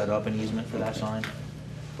set up an easement for that sign.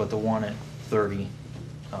 But the one at 30,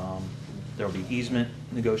 there'll be easement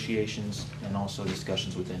negotiations and also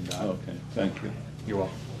discussions with NDOT. Okay, thank you. You're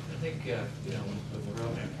welcome. I think, with the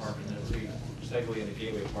Redevelopment Park, and then as we segue into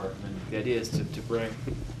Gateway Park, and then the idea is to bring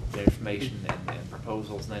the information and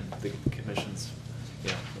proposals, and then the commission's,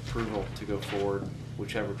 approval to go forward,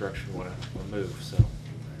 whichever direction we want to move. So,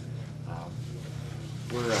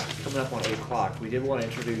 we're coming up on 8 o'clock. We did want to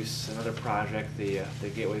introduce another project, the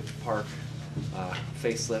Gateway Park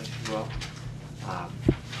facelift, if you will.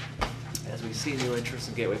 As we see new interest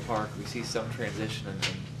in Gateway Park, we see some transition in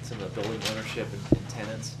some of the building ownership and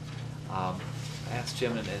tenants. I asked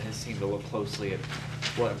Jim and his team to look closely at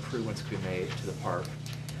what improvements could be made to the park.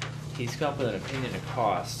 He's come up with an opinion of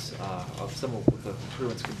costs of some of what the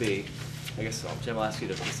improvements could be. I guess Jim will ask you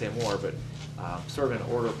to say more, but sort of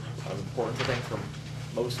in order of importance, I think, from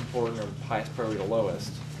most important or highest priority to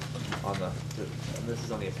lowest on and this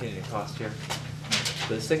is on the opinion of cost here.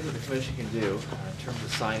 There's things that the commission can do in terms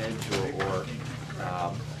of signage or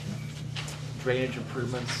drainage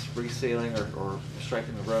improvements, resealing or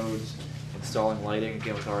striping the roads, installing lighting,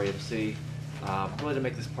 again with REMC, really to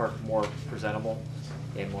make this park more presentable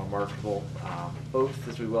and more marketable, both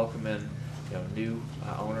as we welcome in new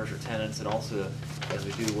owners or tenants, and also as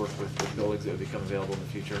we do work with buildings that would become available in the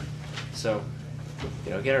future. So,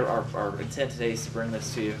 again, our intent today is to bring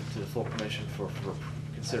this to you, to the full commission for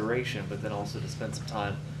consideration, but then also to spend some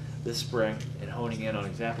time this spring in honing in on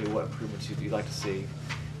exactly what improvements you'd like to see,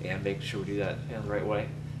 and making sure we do that in the right way,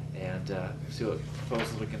 and see what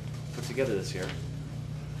proposals we can put together this year.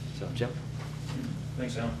 So, Jim?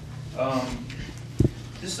 Thanks, Alan.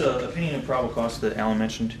 This opinion of probable cost that Alan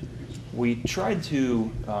mentioned, we tried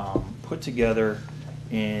to put together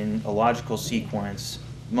in a logical sequence,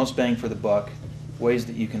 most bang for the buck, ways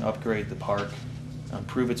that you can upgrade the park,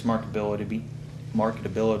 improve its marketability,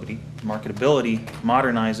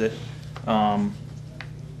 modernize it, and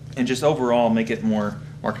just overall make it more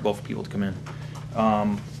marketable for people to come in.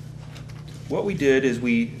 What we did is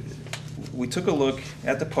we took a look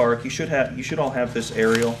at the park. You should all have this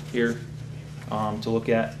aerial here to look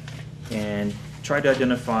at, and try to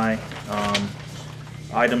identify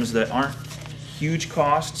items that aren't huge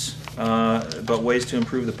costs, but ways to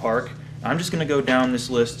improve the park. I'm just going to go down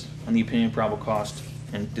this list on the opinion of probable cost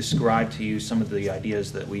and describe to you some of the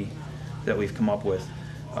ideas that we've come up with.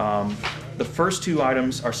 The first two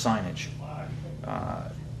items are signage.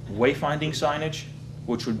 Wayfinding signage,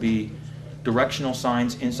 which would be directional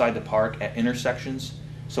signs inside the park at intersections.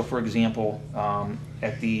 So for example,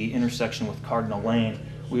 at the intersection with Cardinal Lane,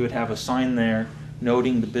 we would have a sign there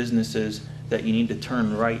noting the businesses that you need to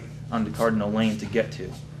turn right onto Cardinal Lane to get to.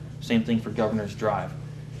 Same thing for Governor's Drive.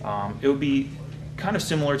 It would be kind of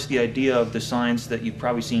similar to the idea of the signs that you've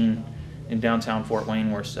probably seen in downtown Fort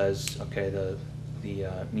Wayne where it says, okay, the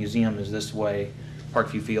museum is this way,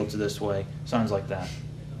 Parkview Field's this way, signs like that.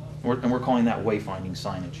 And we're calling that wayfinding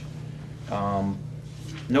signage.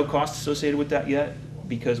 No cost associated with that yet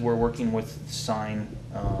because we're working with the sign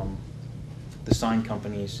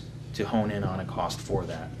companies to hone in on a cost for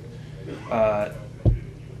that.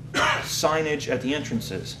 Signage at the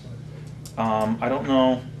entrances. I don't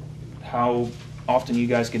know how often you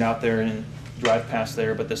guys get out there and drive past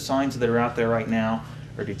there, but the signs that are out there right now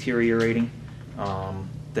are deteriorating.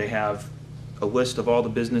 They have a list of all the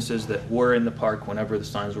businesses that were in the park whenever the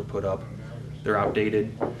signs were put up. They're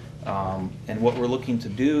outdated. And what we're looking to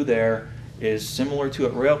do there is similar to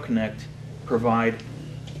at Rail Connect, provide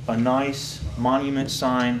a nice monument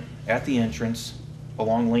sign at the entrance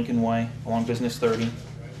along Lincoln Way, along Business 30,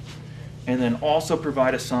 and then also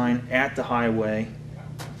provide a sign at the highway,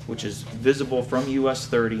 which is visible from US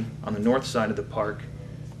 30 on the north side of the park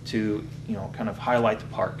to, kind of highlight the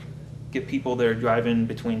park. Get people that are driving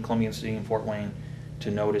between Columbia City and Fort Wayne to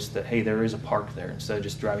notice that, hey, there is a park there, instead of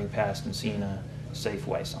just driving past and seeing a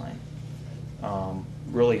Safeway sign.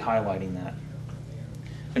 Really highlighting that.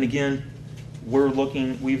 And again,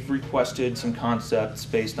 we've requested some concepts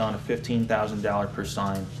based on a $15,000 per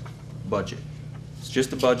sign budget. It's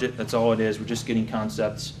just a budget, that's all it is. We're just getting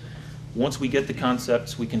concepts. Once we get the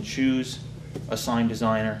concepts, we can choose a sign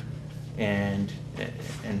designer and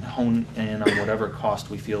hone in on whatever cost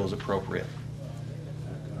we feel is appropriate.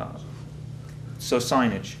 So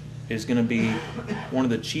signage is going to be one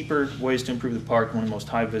of the cheaper ways to improve the park, one of the most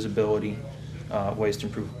high visibility ways to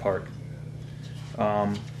improve the park.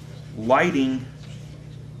 Lighting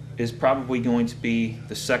is probably going to be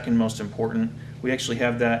the second most important. We actually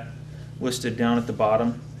have that listed down at the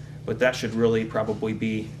bottom, but that should really probably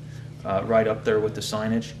be right up there with the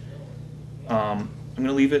signage. I'm going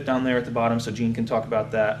to leave it down there at the bottom so Gene can talk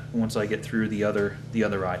about that once I get through the other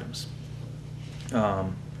items.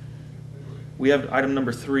 We have item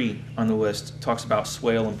number 3 on the list, talks about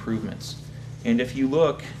swale improvements. And if you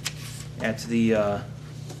look at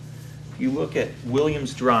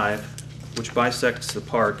Williams Drive, which bisects the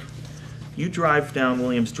park, you drive down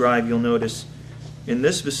Williams Drive, you'll notice in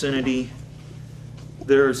this vicinity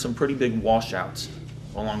there are some pretty big washouts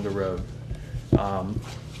along the road.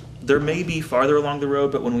 There may be farther along the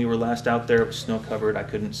road, but when we were last out there, it was snow covered. I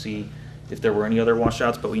couldn't see if there were any other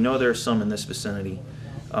washouts, but we know there are some in this vicinity.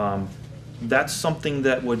 That's something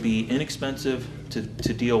that would be inexpensive to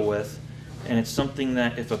deal with, and it's something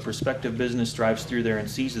that if a prospective business drives through there and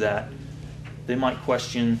sees that, they might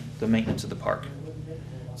question the maintenance of the park.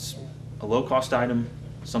 It's a low-cost item,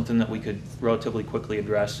 something that we could relatively quickly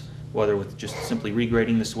address, whether with just simply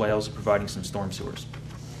regrading the swales or providing some storm sewers.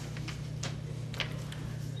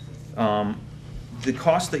 The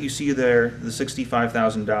cost that you see there, the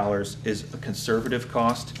 $65,000, is a conservative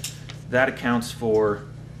cost. That accounts for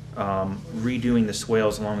redoing the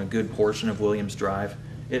swales along a good portion of Williams Drive.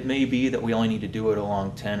 It may be that we only need to do it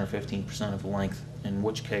along 10 or 15% of the length, in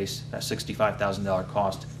which case that $65,000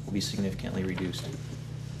 cost will be significantly reduced.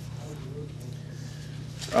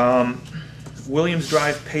 Williams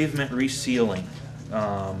Drive pavement resealing.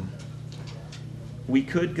 We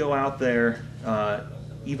could go out there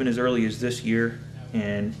even as early as this year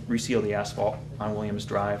and reseal the asphalt on Williams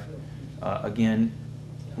Drive. Again,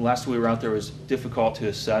 last we were out there was difficult to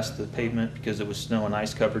assess the pavement because it was snow and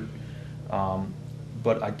ice covered.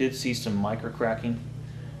 But I did see some micro cracking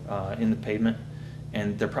in the pavement,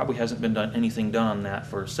 and there probably hasn't been anything done on that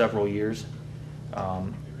for several years.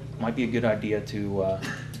 Might be a good idea to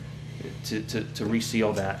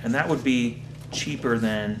reseal that, and that would be cheaper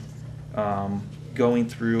than going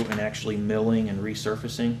through and actually milling and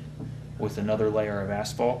resurfacing with another layer of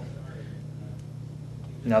asphalt.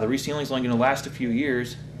 Now the resealing is only going to last a few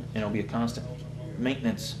years, and it'll be a constant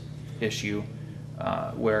maintenance issue,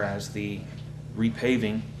 whereas the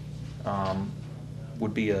repaving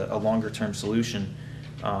would be a longer term solution.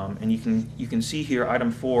 And you can see here,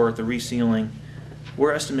 item 4, the resealing,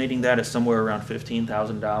 we're estimating that at somewhere around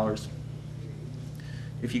 $15,000.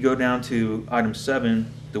 If you go down to item 7,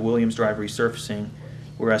 the Williams Drive resurfacing,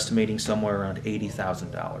 we're estimating somewhere around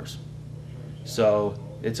 $80,000. So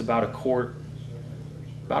it's about a quart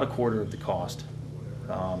about a quarter of the cost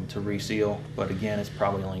to reseal, but again, it's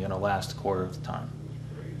probably only going to last a quarter of the time.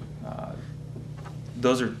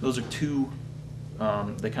 Those are two.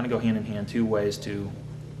 They kind of go hand in hand. Two ways to,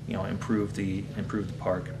 improve the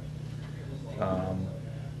park.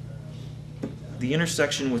 The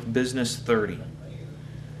intersection with Business 30.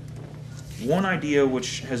 One idea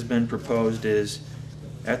which has been proposed is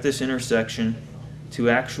at this intersection to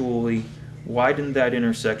actually widen that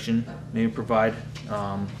intersection, maybe provide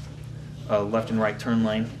a left and right turn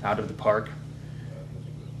lane out of the park,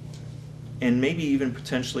 and maybe even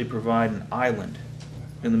potentially provide an island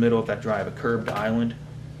in the middle of that drive, a curbed island,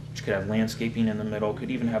 which could have landscaping in the middle, could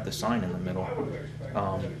even have the sign in the middle.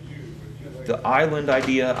 The island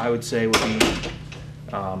idea, I would say, would be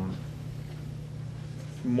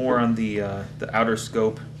more on the outer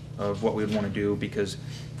scope of what we would want to do, because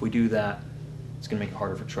if we do that, it's going to make it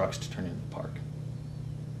harder for trucks to turn into the park.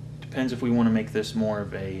 Depends if we want to make this more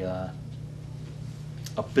of a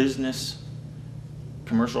business,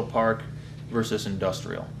 commercial park versus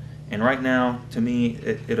industrial. And right now, to me,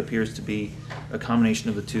 it appears to be a combination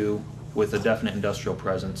of the two with a definite industrial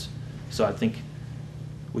presence. So I think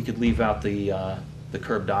we could leave out the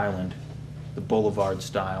curbed island, the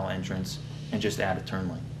boulevard-style entrance, and just add a turn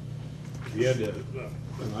lane. If you had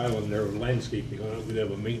an island there with landscaping on it, we'd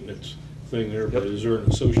have a maintenance thing there, but Yep. is there an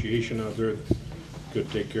association out there that could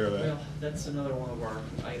take care of that? Well, that's another one of our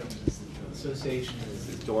items, is the association is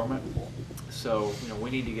dormant. So, we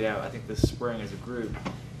need to get out, I think this spring as a group,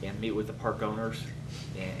 and meet with the park owners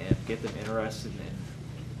and get them interested in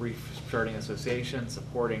restarting association,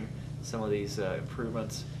 supporting some of these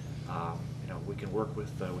improvements. We can work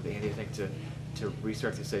with Andy, I think, to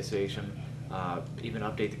restart the association, even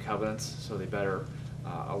update the covenants so they better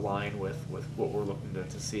align with what we're looking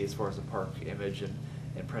to see as far as the park image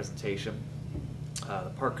and presentation.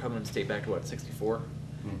 The park covenants date back to what, 64,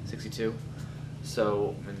 62?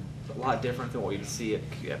 So, a lot different than what you'd see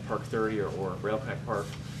at Park 30 or Rail Connect Park.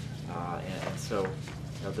 And so,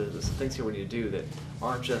 there's some things here we need to do that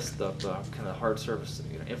aren't just the kind of hard surface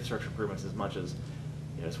infrastructure improvements as much as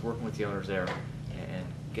just working with the owners there and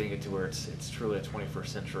getting it to where it's truly a 21st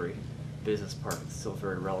century business park. It's still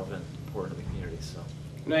very relevant, important to the community. So,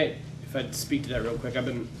 And if I'd speak to that real quick, I've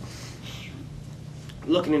been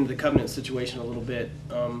looking into the covenant situation a little bit.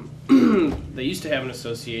 They used to have an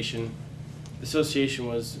association. The association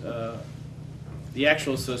was, the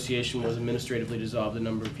actual association was administratively dissolved a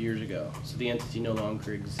number of years ago, so the entity no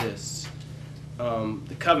longer exists.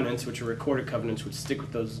 The covenants, which are recorded covenants, would stick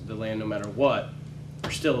with the land no matter what,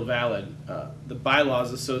 are still valid. The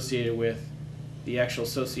bylaws associated with the actual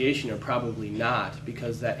association are probably not,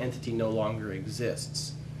 because that entity no longer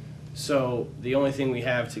exists. So the only thing we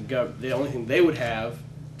have the only thing they would have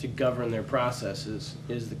to govern their processes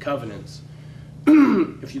is the covenants.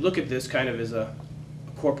 If you look at this kind of as a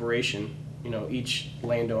corporation, each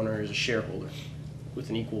landowner is a shareholder with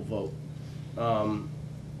an equal vote.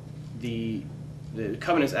 The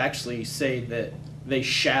covenants actually say that they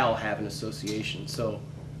shall have an association, so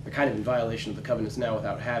they're kind of in violation of the covenants now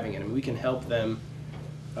without having it. I mean, we can help them.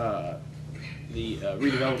 The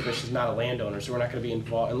Redevelopment Commission is not a landowner, so we're not going to be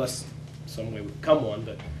involved unless some way we become one,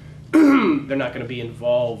 but they're not going to be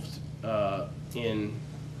involved in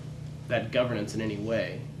that governance in any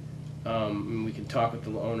way. And we can talk with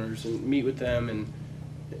the owners and meet with them and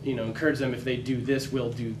encourage them, if they do this,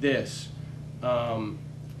 we'll do this.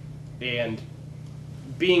 And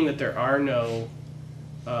being that there are no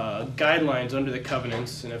guidelines under the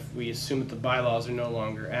covenants, and if we assume that the bylaws are no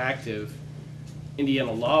longer active,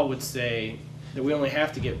 Indiana law would say that we only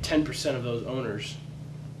have to get 10% of those owners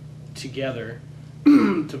together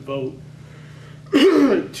to vote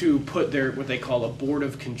to put their, what they call a board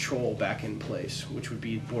of control back in place, which would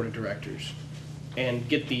be board of directors, and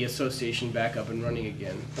get the association back up and running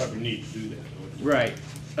again. Probably need to do that. Right.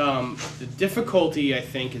 The difficulty, I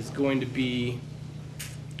think, is going to be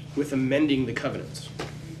with amending the covenants.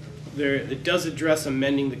 It does address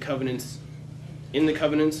amending the covenants. In the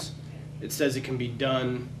covenants, it says it can be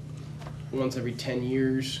done once every 10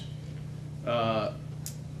 years. The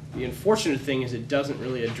unfortunate thing is it doesn't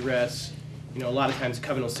really address, a lot of times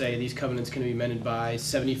covenants say these covenants can be amended by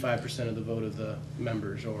 75% of the vote of the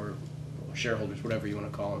members or shareholders, whatever you want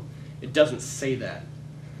to call them. It doesn't say that.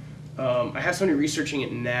 I have somebody researching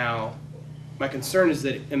it now. My concern is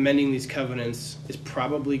that amending these covenants is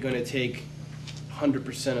probably going to take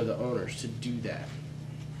 100% of the owners to do that.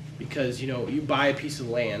 Because, you buy a piece of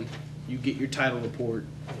land, you get your title report,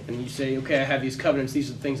 and you say, okay, I have these covenants, these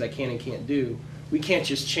are the things I can and can't do. We can't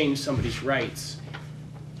just change somebody's rights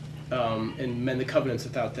and amend the covenants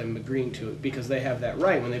without them agreeing to it, because they have that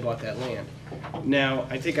right when they bought that land. Now,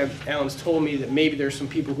 I think Alan's told me that maybe there's some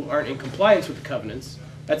people who aren't in compliance with the covenants.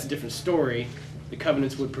 That's a different story. The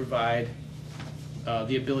covenants would provide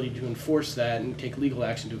the ability to enforce that and take legal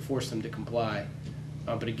action to force them to comply.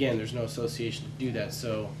 But again, there's no association to do that,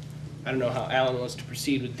 so I don't know how Alan wants to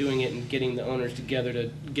proceed with doing it and getting the owners together to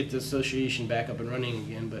get the association back up and running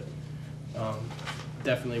again, but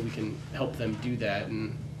definitely we can help them do that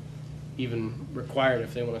and even require it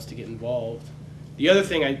if they want us to get involved. The other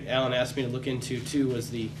thing Alan asked me to look into too was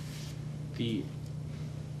the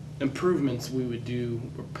improvements we would do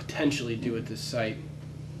or potentially do at this site.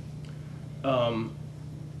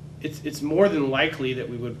 It's more than likely that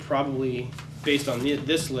we would probably, based on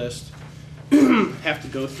this list, have to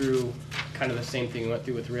go through kind of the same thing we went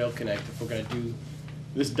through with Rail Connect if we're going to do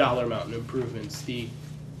this dollar amount in improvements.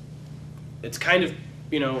 It's kind of,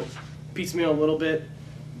 piecemeal a little bit,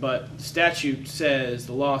 but the statute says,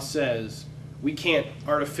 the law says, we can't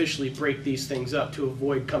artificially break these things up to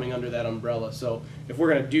avoid coming under that umbrella. So if we're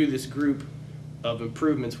going to do this group of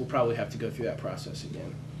improvements, we'll probably have to go through that process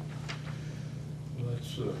again. Well,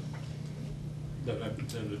 that's, that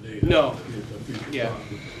happens in the day. No. It's a future Yeah.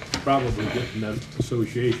 project. Probably getting that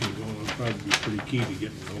association going would probably be pretty key to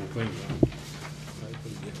getting the whole thing done. I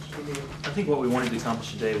would guess. I think what we wanted to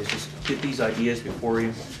accomplish today was just get these ideas before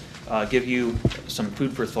you, give you some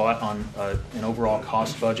food for thought on an overall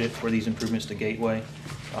cost budget for these improvements to Gateway,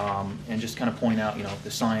 and just kind of point out, the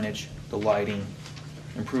signage, the lighting,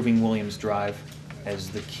 improving Williams Drive as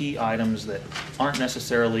the key items that aren't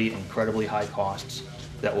necessarily incredibly high costs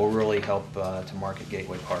that will really help to market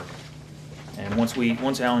Gateway Park. And once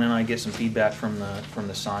Alan and I get some feedback from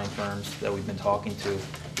the sign firms that we've been talking to,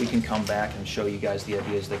 we can come back and show you guys the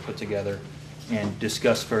ideas they put together and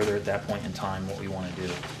discuss further at that point in time what we want to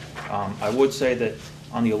do. I would say that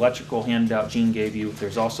on the electrical handout Gene gave you,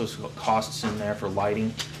 there's also some costs in there for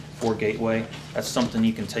lighting for Gateway. That's something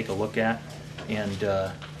you can take a look at and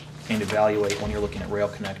evaluate when you're looking at Rail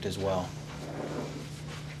Connect as well.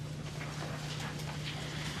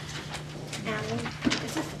 Alan,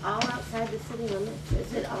 is this all outside the city limits?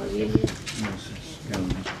 Is it all union? Yes, it's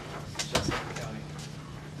county.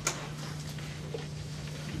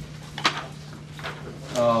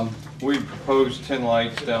 We proposed 10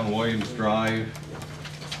 lights down Williams Drive.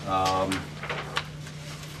 Actually,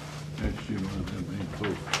 you don't have that many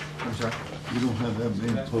posts. I'm sorry? You don't have that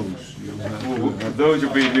many posts. You'll have to have. Those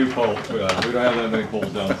would be new poles. We don't have that many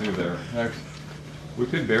poles down through there. Actually, we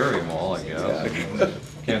could bury them all, I guess.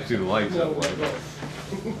 Can't see the lights that way.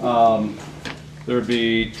 There'd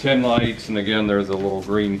be 10 lights, and again, there's a little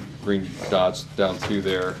green dots down through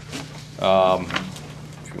there.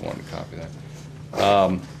 If you want to copy that.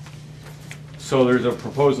 So there's a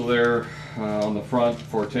proposal there on the front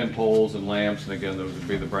for 10 poles and lamps, and again, those would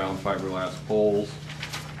be the brown fiberglass poles.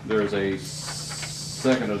 There's a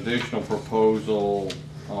second additional proposal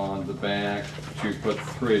on the back to put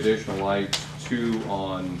 3 additional lights, 2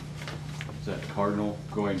 on, is that Cardinal,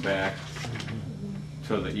 going back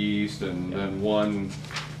to the east, and then 1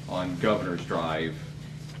 on Governor's Drive.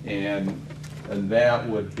 And that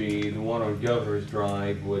would be, the one on Governor's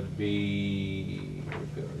Drive would be,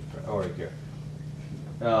 oh, right there.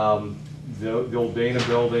 The old Dana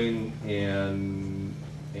building and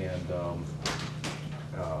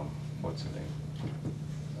what's the name?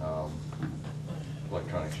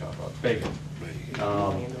 Electronic shop out, Bacon.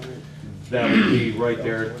 That would be right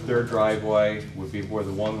there, their driveway would be where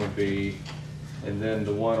the one would be. And then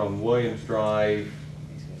the one on Williams Drive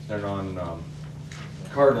and on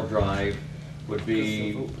Cardinal Drive would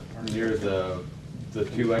be near the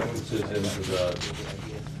 2 entrances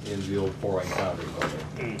into the old 4-line foundry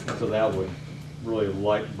building. So that would really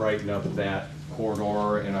brighten up that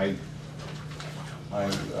corridor. And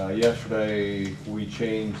yesterday we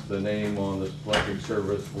changed the name on the electric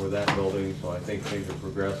service for that building, so I think things are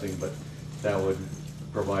progressing, but that would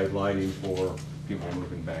provide lighting for people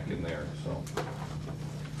moving back in there.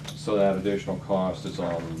 So that additional cost is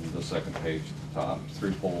on the second page at the top,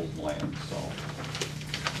 3 poles and lamps. So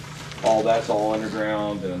that's all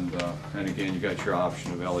underground, and again, you got your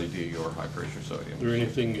option of LED or high pressure sodium. Is there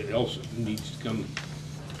anything else that needs to come?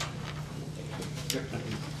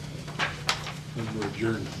 And we're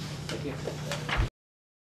adjourned.